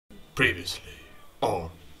Previously on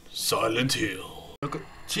Silent Hill. Look at,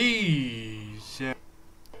 jeez. Yeah.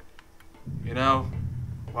 You know,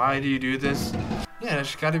 why do you do this? Yeah,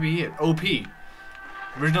 that's gotta be it. OP.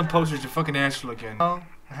 Original poster's a fucking asshole again. Oh,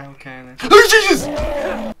 okay. Oh Jesus!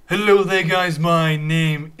 Hello there, guys. My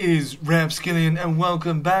name is Rapskilian, and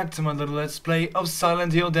welcome back to my little let's play of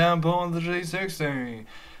Silent Hill Downpour on the 360.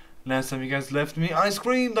 Last time you guys left me, I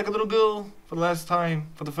screamed like a little girl for the first time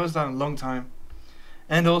in a long time.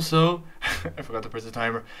 And also, I forgot to press the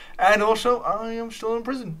timer. And also, I am still in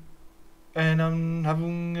prison. And I'm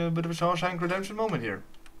having a bit of a Shawshank Redemption moment here.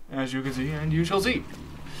 As you can see, and you shall see.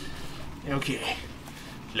 Okay,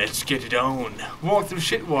 let's get it on. Walk through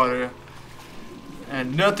shit water.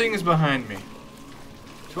 And nothing is behind me.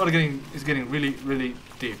 This water is getting really, really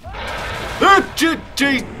deep.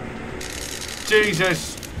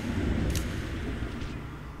 Jesus!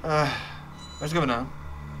 What's going on?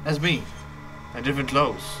 That's me. And different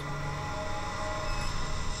clothes.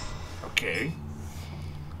 Okay.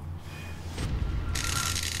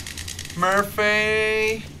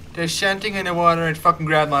 Murphy! There's shanting in the water and fucking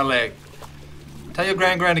grabbed my leg. Tell your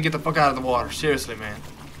grand to get the fuck out of the water. Seriously, man.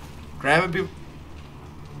 Grabbing people.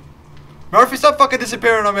 Murphy, stop fucking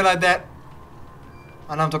disappearing on me like that.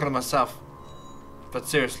 I know I'm talking to myself. But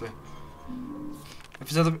seriously. If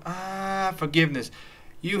it's other forgiveness.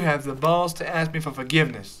 You have the balls to ask me for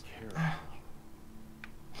forgiveness.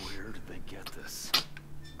 Where did they get this?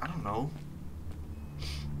 I don't know.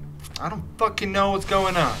 I don't fucking know what's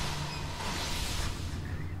going on.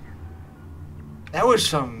 That was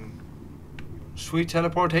some sweet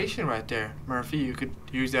teleportation right there. Murphy, you could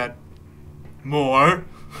use that more.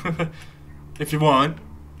 If you want.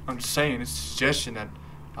 I'm just saying, it's a suggestion that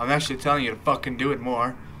I'm actually telling you to fucking do it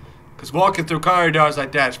more. Because walking through corridors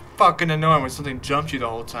like that is fucking annoying when something jumps you the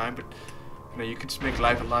whole time. But, you know, you can just make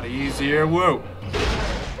life a lot easier. Whoa.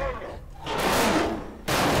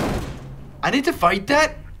 I need to fight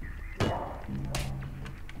that?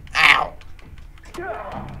 Ow.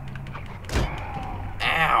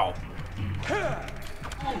 Ow.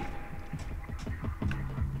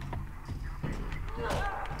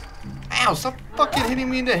 Ow, stop fucking hitting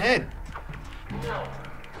me in the head.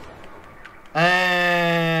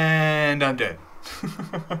 And I'm dead.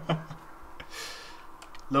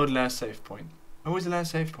 Load last save point. What was the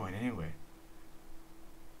last save point anyway?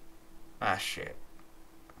 Ah, shit.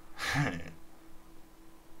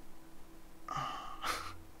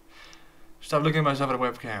 Stop looking at myself at a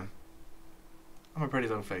webcam. I'm a pretty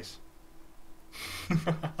little face.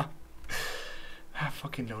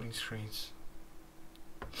 Fucking loading screens.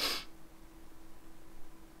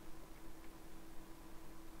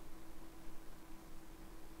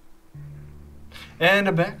 And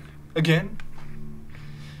I'm back again.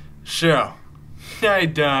 So, I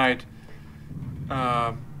died.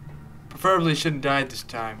 Preferably shouldn't die this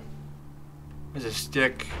time. There's a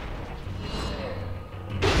stick.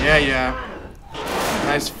 Yeah.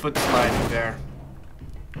 Nice foot sliding there.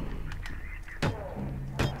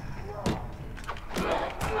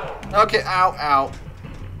 Okay, ow.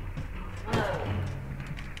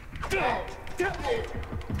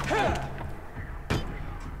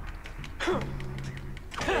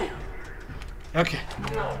 Okay,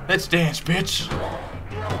 let's dance, bitch.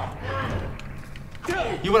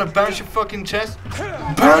 You wanna bounce your fucking chest?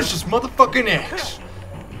 Bounce this motherfucking ass.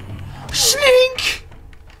 Slink!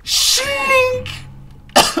 Slink!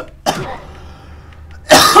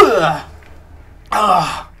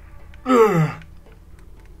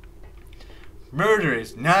 Murder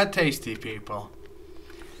is not tasty, people.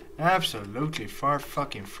 Absolutely far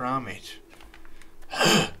fucking from it.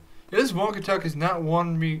 This walkie-talkie has not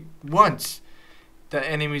warned me once that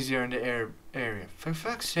enemies are in the area. For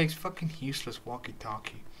fuck's sake, fucking useless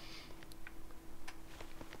walkie-talkie.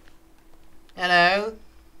 Hello?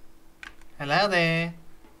 Hello there.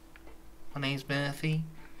 My name's Murphy.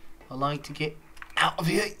 I'd like to get out of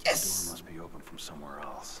here. Yes! The door must be open from somewhere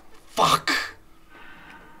else. Fuck!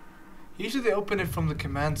 Usually they open it from the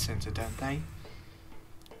command center, don't they?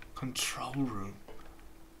 Control room.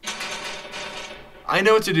 I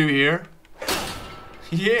know what to do here.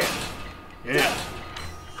 Yeah.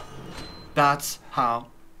 That's how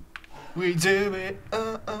we do it.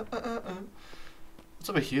 What's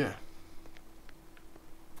over here?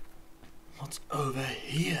 What's over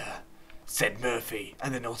here? Said Murphy,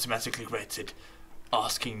 and then automatically regretted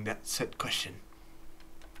asking that said question.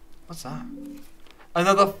 What's that?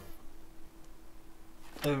 Another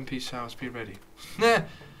 11-piece shower. Be ready. Nah.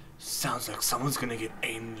 Sounds like someone's gonna get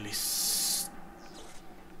anally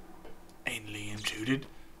intruded.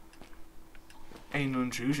 Anal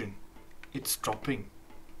intrusion. It's dropping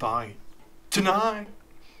by tonight.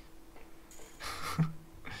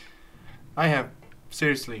 I have,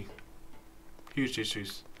 seriously, huge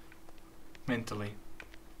issues. Mentally.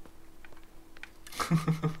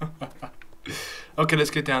 Okay, let's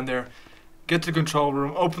get down there. Get to the control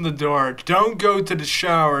room, open the door. Don't go to the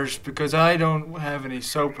showers because I don't have any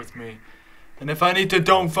soap with me. And if I need to,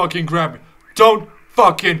 don't fucking grab me. Don't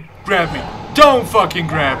fucking grab me. Don't fucking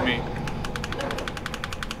grab me.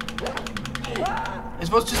 It's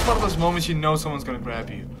just one of those moments you know someone's gonna grab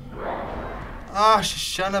you. Ah,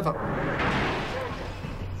 shut up.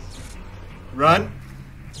 Run.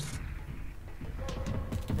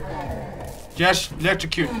 Yes,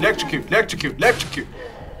 electrocute, electrocute, electrocute, electrocute.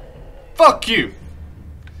 Fuck you.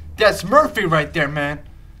 That's Murphy right there, man.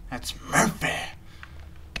 That's Murphy.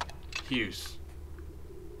 Hughes.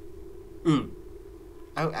 Ooh.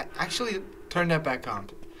 I actually turn that back on.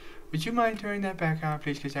 Would you mind turning that back on,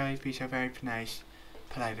 please? Because that would be so very nice.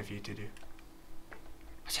 Polite of you to do.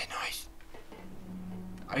 What's that noise?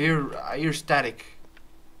 I hear static.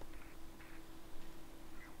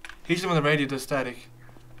 He's the one on the radio does static.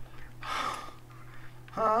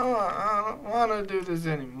 I don't want to do this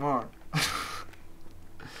anymore.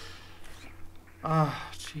 Ah,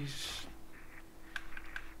 jeez.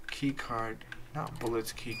 Key card. Not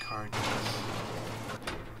bullets, key card.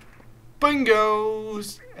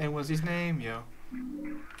 Bingos! And what's his name, yo?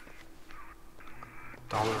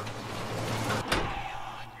 Dollar.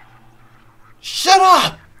 Shut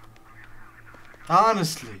up!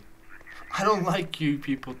 Honestly. I don't like you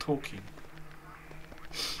people talking.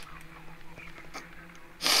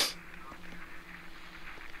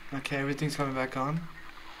 Okay, everything's coming back on.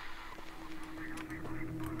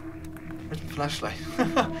 Where's my flashlight?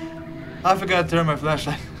 I forgot to turn my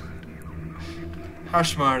flashlight. How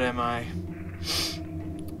smart am I?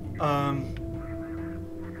 I'm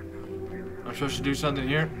supposed to do something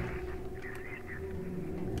here.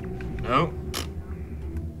 No.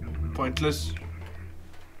 Pointless.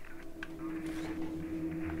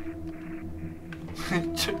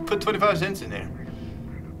 Put 25 cents in there.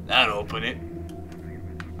 That'll open it.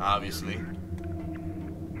 Obviously.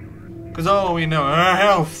 Because all we know, our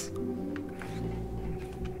health.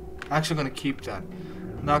 I'm actually going to keep that.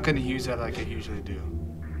 I'm not going to use that like I usually do.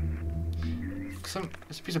 It's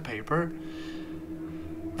a piece of paper.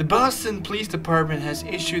 The Boston Police Department has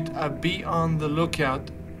issued a be on the lookout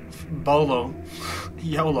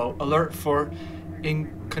YOLO alert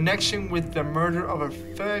in connection with the murder of a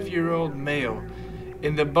 5-year-old male.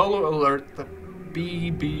 In the BOLO alert, the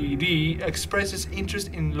BBD expresses interest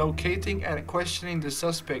in locating and questioning the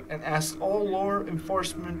suspect and asks all law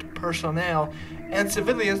enforcement personnel and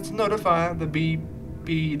civilians to notify the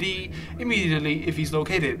BBD immediately if he's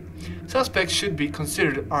located. Suspects should be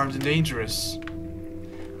considered armed and dangerous.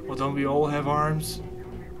 Well, don't we all have arms?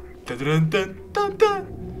 Dun, dun, dun, dun,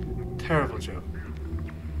 dun. Terrible joke.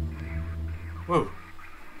 Whoa.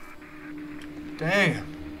 Damn.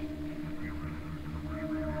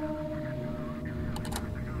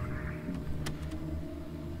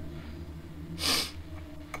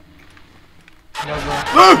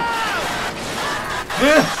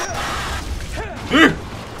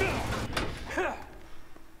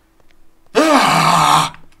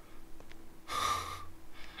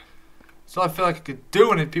 So I feel like I could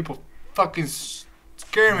do it, people fucking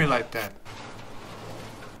scare me like that.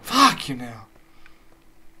 Fuck you now.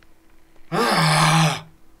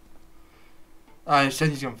 I said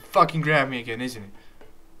he's gonna fucking grab me again, isn't he?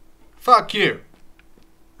 Fuck you.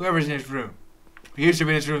 Whoever's in this room. Who used to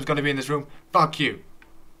be in this room is gonna be in this room. Fuck you.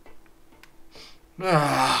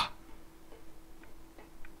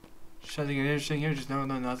 Something interesting here? Just no,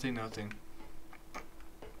 nothing.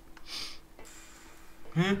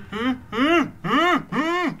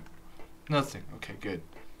 Nothing. Okay, good.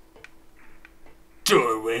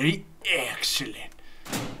 Doorway, excellent.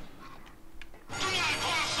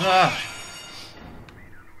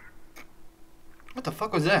 What the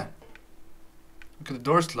fuck was that? Look at the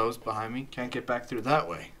door's closed behind me. Can't get back through that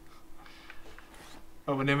way.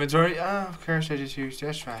 Open inventory. Ah, of course I just used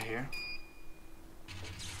this right here.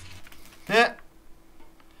 Yeah.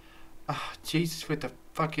 Ah, Jesus, with the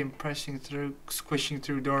fucking pressing through, squishing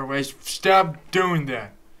through doorways. Stop doing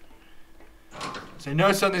that. So I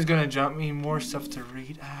know something's gonna jump me. More stuff to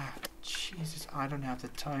read. Ah, Jesus, I don't have the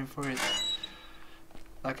time for it.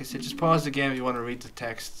 Like I said, just pause the game if you want to read the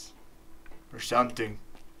text. Or something.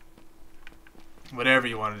 Whatever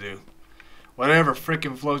you want to do. Whatever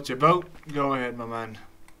frickin' floats your boat, go ahead, my man.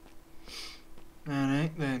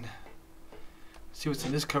 Alright, then. Let's see what's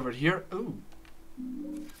in this cupboard here. Ooh.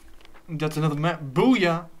 That's another map.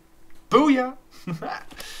 Booyah! Booyah!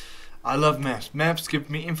 I love maps. Maps give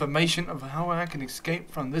me information of how I can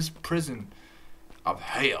escape from this prison of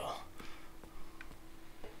hell.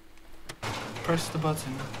 press the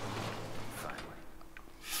button. Finally.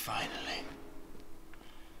 Finally.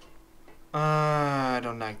 I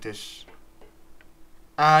don't like this.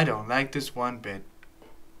 I don't like this one bit.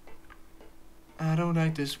 I don't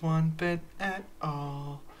like this one bit at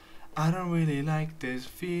all. I don't really like this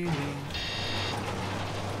feeling.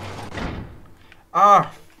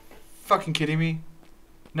 Ah, fucking kidding me?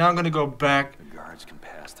 Now I'm gonna go back. The guards can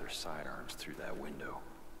pass their sidearms through that window.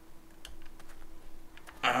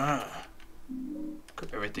 Ah. Cook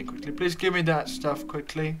everything quickly. Please give me that stuff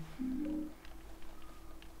quickly.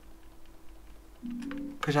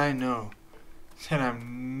 Because I know that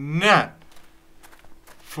I'm not,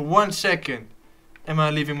 for 1 second, am I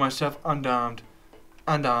leaving myself unarmed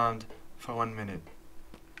for 1 minute.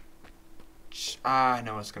 I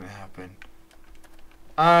know what's gonna happen.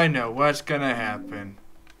 I know what's gonna happen.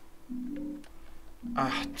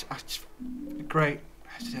 Great. I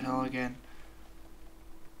have to do it all again.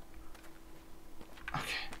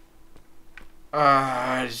 Okay.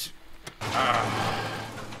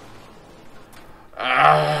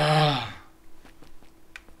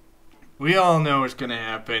 We all know what's gonna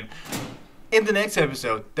happen in the next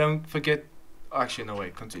episode. Don't forget. Actually, no,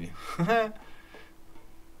 wait. Continue. Nothing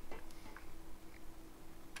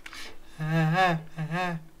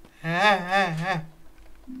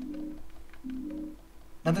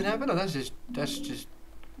happened? Oh,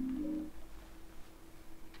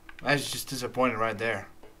 that's just disappointing right there.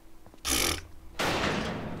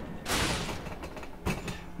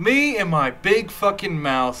 Me and my big fucking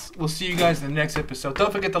mouth. We'll see you guys in the next episode.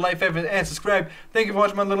 Don't forget to like, favorite, and subscribe. Thank you for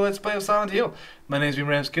watching my little Let's Play of Silent Hill. My name's been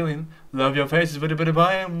Rapskilian. Love your faces,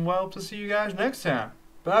 bye, and we'll hope to see you guys next time.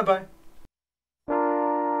 Bye bye.